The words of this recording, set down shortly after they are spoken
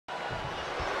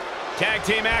Tag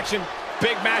team action.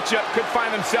 Big matchup. Could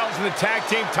find themselves in the tag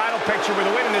team title picture with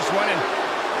a win in this one. And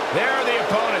there are the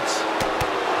opponents.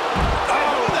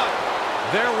 Oh,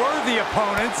 there were the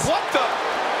opponents. What the?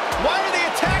 Why are they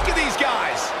attacking these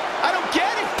guys? I don't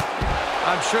get it.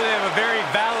 I'm sure they have a very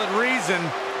valid reason.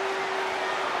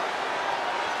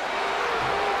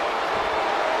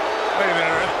 Wait a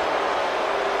minute.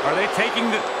 Are they taking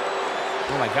the...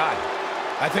 Oh my God.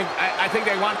 I think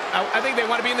they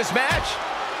want to be in this match.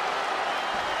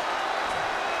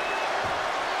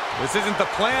 This isn't the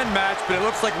planned match, but it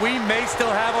looks like we may still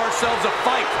have ourselves a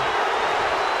fight.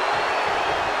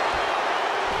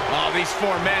 Oh, these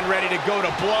four men ready to go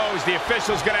to blows. The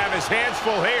official's going to have his hands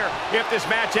full here if this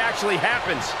match actually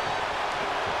happens.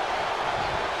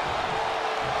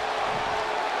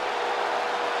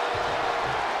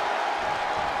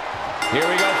 Here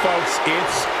we go, folks.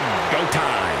 It's go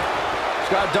time.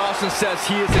 Scott Dawson says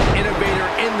he is an innovator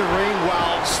in the ring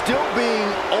while still being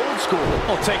old school.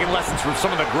 Well, taking lessons from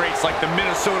some of the greats like the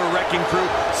Minnesota Wrecking Crew,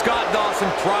 Scott Dawson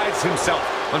prides himself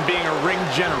on being a ring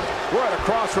general. We're at a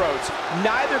crossroads.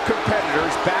 Neither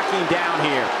competitor's backing down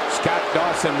here. Scott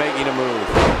Dawson making a move.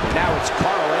 Now it's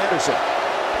Karl Anderson.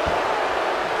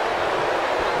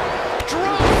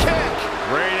 Drop kick.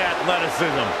 Great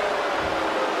athleticism.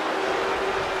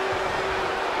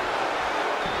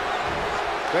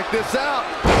 Check this out.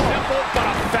 Simple but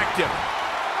effective.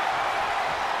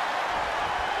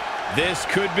 This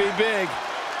could be big.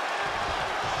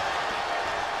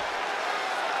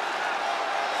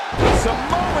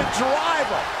 Samoan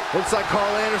driver. Looks like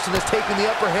Karl Anderson has taken the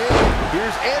upper hand.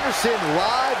 Here's Anderson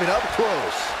live and up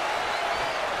close.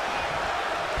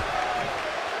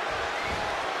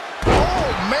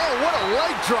 Oh, man, what a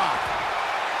leg drop.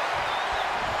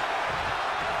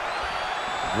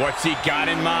 What's he got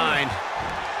in mind?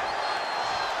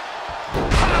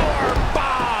 Power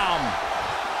bomb!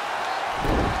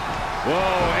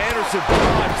 Whoa, Anderson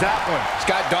dodged that one.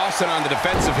 Scott Dawson on the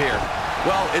defensive here.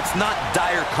 Well, it's not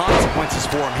dire consequences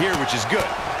for him here, which is good.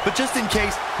 But just in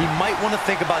case, he might want to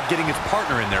think about getting his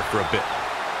partner in there for a bit.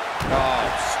 Oh,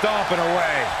 stomping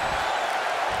away.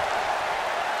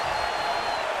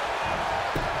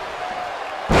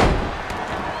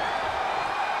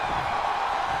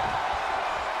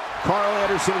 Karl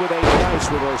Anderson with a nice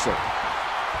reversal.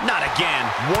 Not again.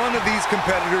 One of these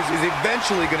competitors is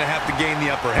eventually going to have to gain the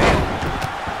upper hand.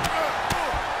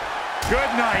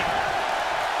 Good night.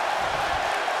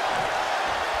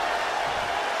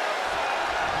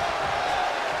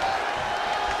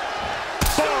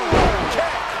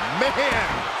 Man,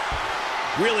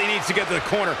 Really needs to get to the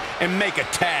corner and make a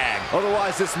tag.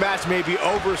 otherwise this match may be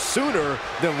over sooner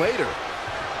than later.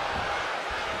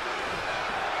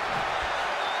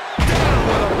 Down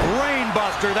with a brain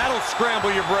buster. That'll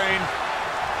scramble your brain.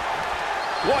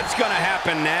 What's going to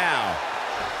happen now?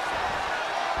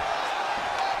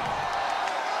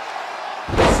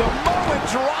 Samoan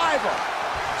driver.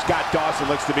 Scott Dawson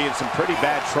looks to be in some pretty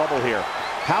bad trouble here.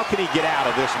 How can he get out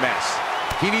of this mess?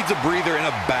 He needs a breather in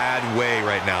a bad way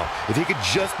right now. If he could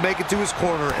just make it to his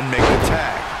corner and make the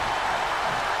tag.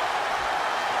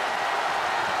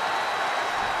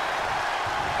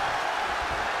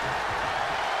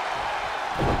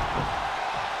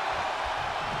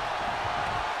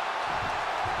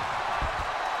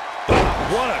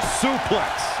 What a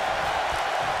suplex.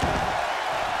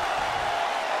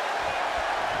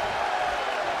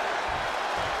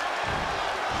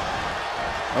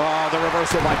 Oh, the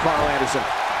reversal by Karl Anderson.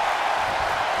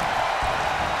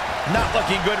 Not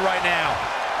looking good right now.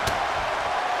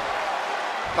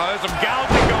 Oh, there's some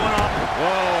gouging going on.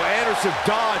 Whoa, Anderson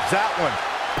dodged that one.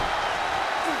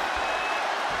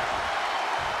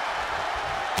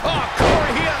 Oh,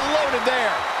 Corey, he unloaded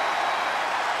there.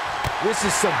 This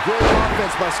is some good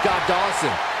offense by Scott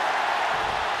Dawson.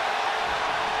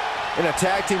 In a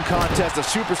tag team contest, a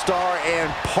superstar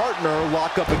and partner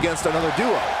lock up against another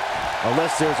duo.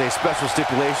 Unless there's a special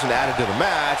stipulation added to the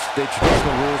match, the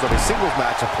traditional rules of a singles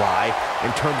match apply in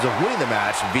terms of winning the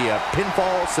match via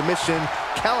pinfall, submission,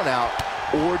 countout,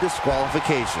 or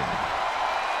disqualification.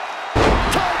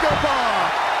 Tiger Bomb!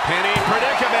 Penny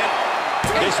predicament.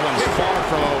 This one's far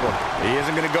from over. He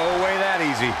isn't going to go away that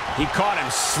easy. He caught him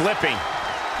slipping.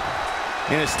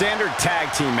 In a standard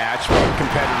tag team match, one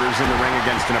competitor is in the ring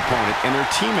against an opponent, and their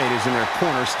teammate is in their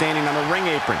corner standing on the ring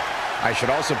apron. I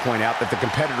should also point out that the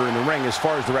competitor in the ring, as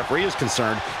far as the referee is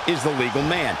concerned, is the legal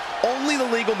man. Only the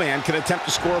legal man can attempt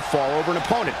to score a fall over an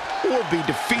opponent or be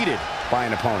defeated by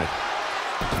an opponent.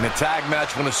 In a tag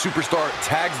match, when a superstar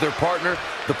tags their partner,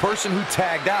 the person who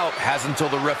tagged out has until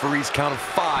the referee's count of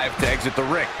 5 to exit the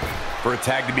ring. For a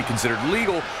tag to be considered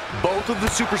legal, both of the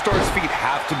superstars' feet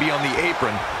have to be on the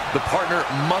apron. The partner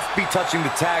must be touching the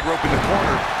tag rope in the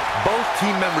corner. Both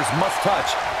team members must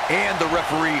touch, and the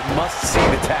referee must see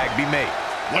the tag be made.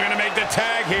 Looking to make the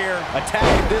tag here. A tag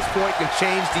at this point can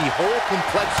change the whole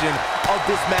complexion of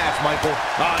this match, Michael.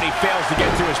 Oh, and he fails to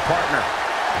get to his partner.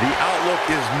 The outlook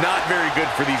is not very good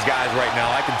for these guys right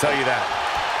now, I can tell you that.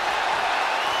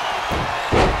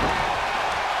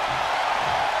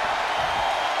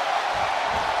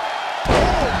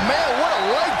 Oh, man, what a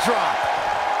leg drop.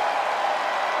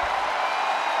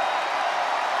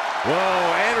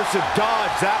 Whoa, Anderson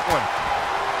dodged that one.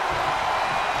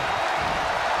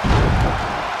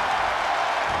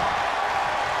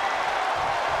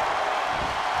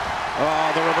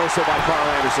 Oh, the reversal by Karl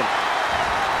Anderson.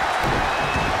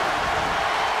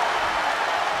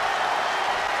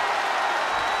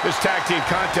 This tag team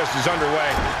contest is underway.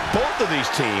 Both of these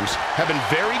teams have been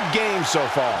very game so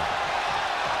far.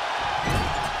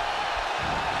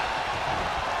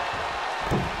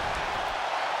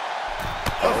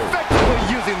 Effectively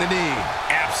using the knee.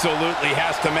 Absolutely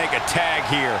has to make a tag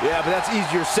here. Yeah, but that's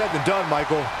easier said than done,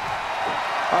 Michael.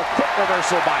 A quick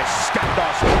reversal by Scott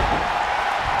Dawson.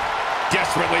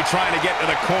 Desperately trying to get to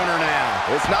the corner now.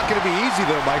 It's not going to be easy,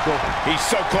 though, Michael. He's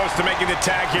so close to making the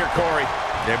tag here, Corey.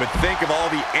 Yeah, but think of all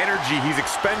the energy he's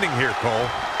expending here, Cole.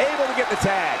 Able to get the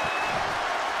tag.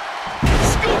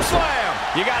 Scoop slam!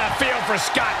 You got a feel for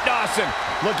Scott Dawson.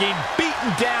 Looking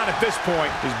beaten down at this point.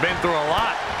 He's been through a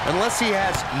lot. Unless he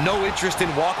has no interest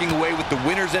in walking away with the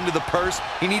winner's end of the purse,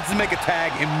 he needs to make a tag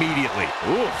immediately.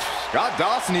 Oof, Scott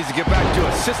Dawson needs to get back to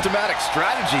a systematic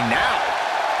strategy now.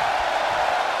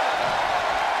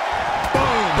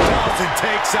 Boom! Dawson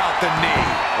takes out the knee.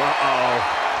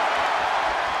 Uh-oh.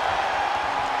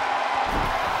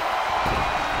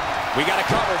 We got it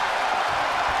covered.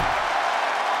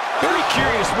 Very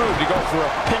curious move to go for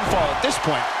a pinfall at this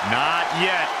point. Not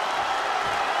yet.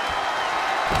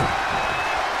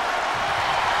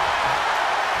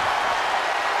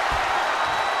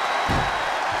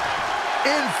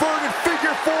 Inverted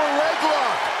figure 4 leg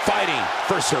lock. Fighting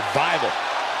for survival.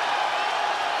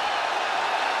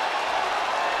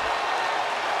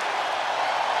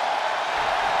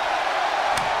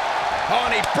 Oh,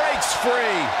 and he breaks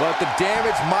free. But the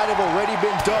damage might have already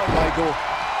been done, Michael.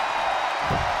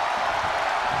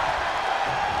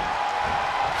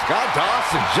 Scott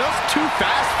Dawson just too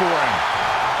fast for him.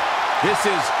 This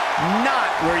is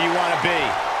not where you want to be.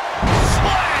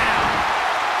 Slam!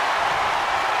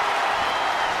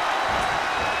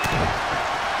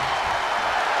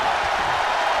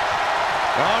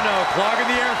 Oh, no, clogging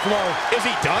the airflow. Is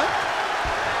he done?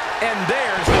 And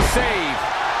there's the save.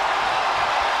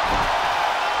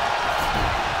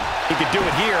 He could do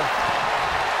it here.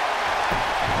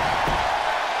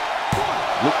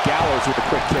 Luke Gallows with a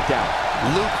quick kick out.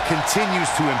 Luke continues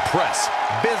to impress.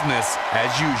 Business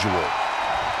as usual.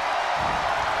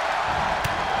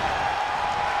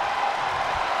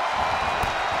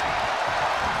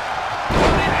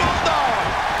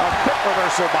 A quick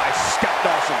reversal by Scott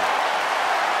Dawson.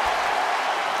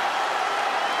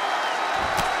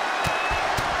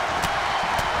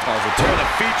 As a tear the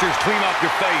features clean off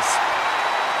your face.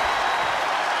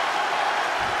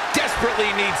 Desperately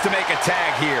needs to make a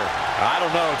tag here. I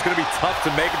don't know. It's going to be tough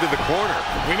to make it to the corner.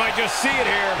 We might just see it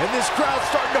here. And this crowd's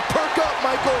starting to perk up,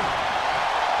 Michael.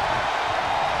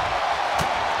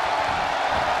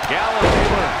 Gallows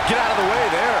able to get out of the way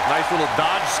there. Nice little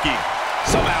dodge scheme.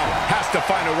 Somehow has to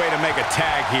find a way to make a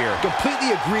tag here.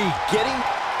 Completely agree. Getting...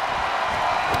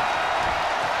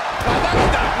 Oh, that's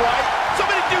not right.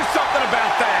 Somebody do something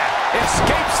about that.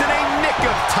 Escapes in a nick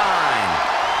of time.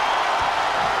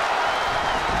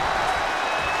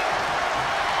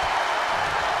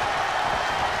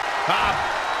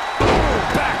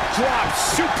 Backdrop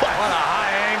suplex. On a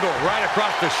high angle right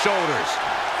across the shoulders.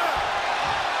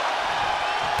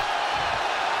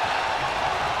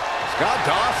 Scott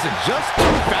Dawson just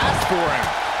too fast for him.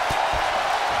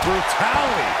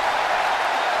 Brutality.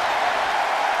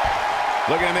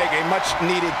 Looking to make a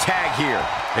much-needed tag here.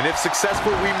 And if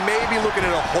successful, we may be looking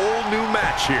at a whole new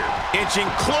match here. Inching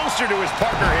closer to his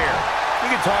partner here. You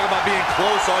can talk about being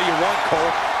close all you want, Cole,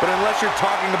 but unless you're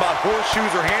talking about horseshoes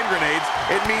or hand grenades,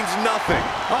 it means nothing.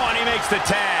 Oh, and he makes the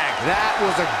tag. That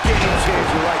was a game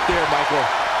changer right there, Michael.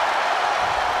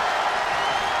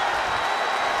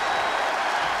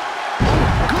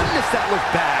 Goodness, that looked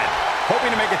bad.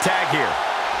 Hoping to make a tag here.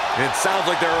 It sounds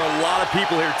like there are a lot of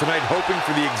people here tonight hoping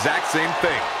for the exact same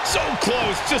thing. So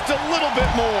close, just a little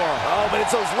bit more. Oh, but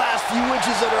it's those last few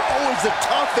inches that are always the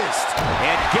toughest.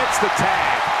 And gets the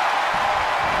tag.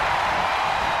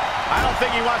 I don't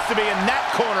think he wants to be in that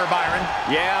corner, Byron.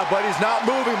 Yeah, but he's not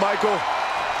moving, Michael.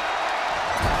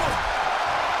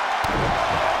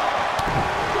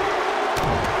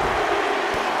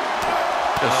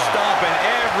 Just stomping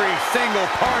every single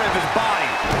part of his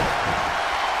body.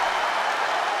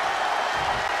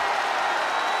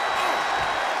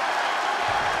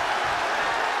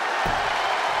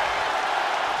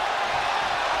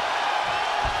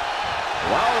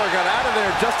 Wilder got out of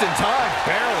there just in time.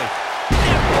 Barely.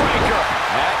 Breaker.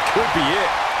 That could be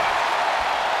it.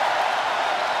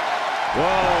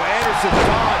 Whoa, Anderson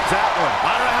dodged that one.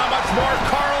 I don't know how much more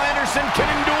Karl Anderson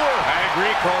can endure. I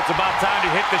agree, Cole. It's about time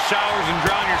to hit the showers and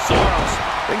drown your sorrows.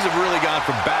 Things have really gone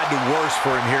from bad to worse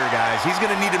for him here, guys. He's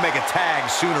going to need to make a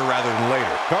tag sooner rather than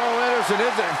later. Karl Anderson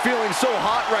isn't feeling so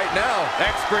hot right now.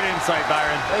 Expert insight,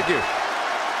 Byron. Thank you.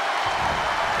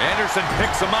 Anderson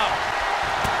picks him up.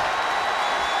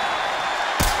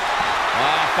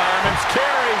 Fireman's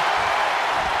carry.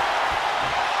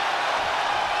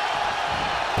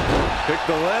 Pick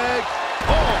the leg.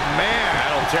 Oh, man.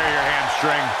 That'll tear your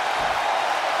hamstring.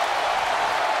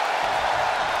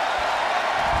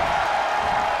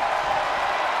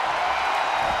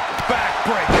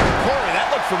 Backbreaker. Corey, that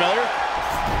looked familiar.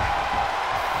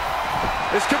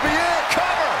 This could be it.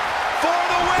 Cover for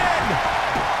the win.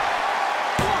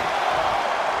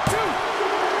 1,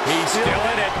 2. He's still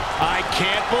in it. I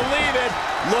can't believe it.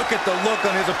 Look at the look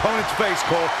on his opponent's face,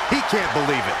 Cole. He can't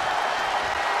believe it.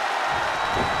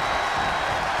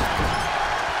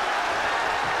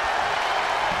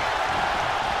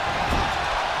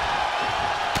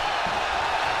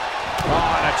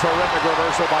 Oh, and a terrific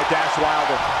reversal by Dash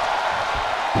Wilder.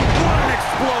 What an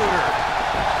exploder.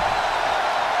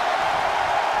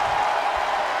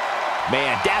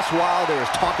 Man, Dash Wilder is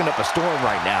talking up a storm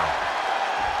right now.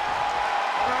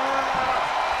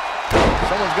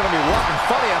 Someone's going to be walking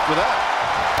funny after that.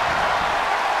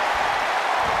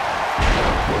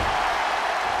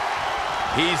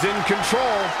 He's in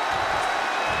control.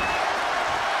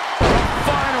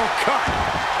 Final cut.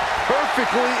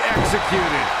 Perfectly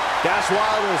executed. Dash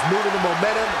Wilder is moving the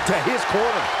momentum to his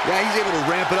corner. Yeah, he's able to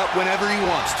ramp it up whenever he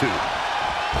wants to.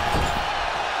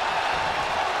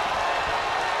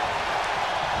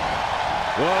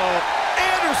 Whoa.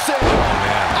 Anderson. Oh,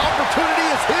 man.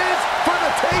 Opportunity is his for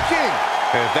the taking.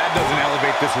 If that doesn't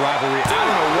elevate this rivalry, I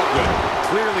don't know what will.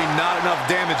 Clearly not enough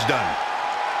damage done.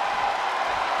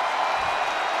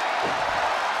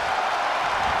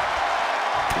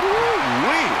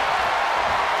 Woo-wee.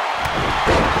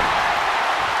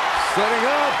 Setting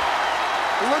up.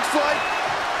 It looks like.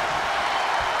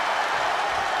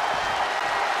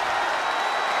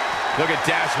 Look at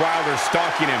Dash Wilder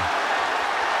stalking him.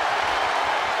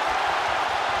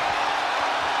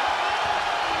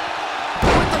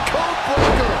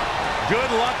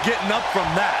 Good luck getting up from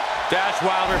that. Dash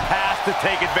Wilder has to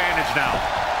take advantage now.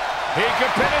 He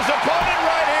could pin his opponent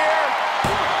right here.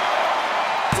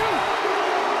 1,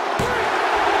 2, 3.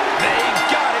 They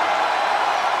got it.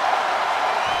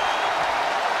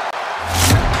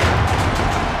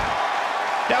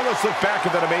 Now let's look back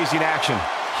at that amazing action.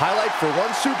 Highlight for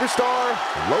one superstar,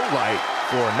 low light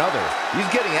for another.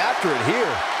 He's getting after it here.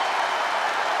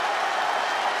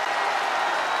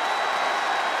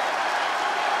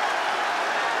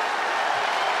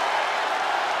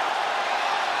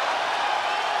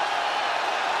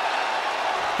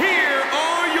 Here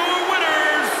are your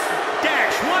winners,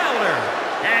 Dash Wilder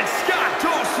and Scott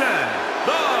Dawson,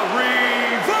 the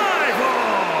Revival.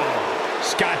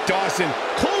 Scott Dawson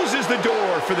closes the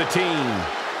door for the team.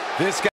 This guy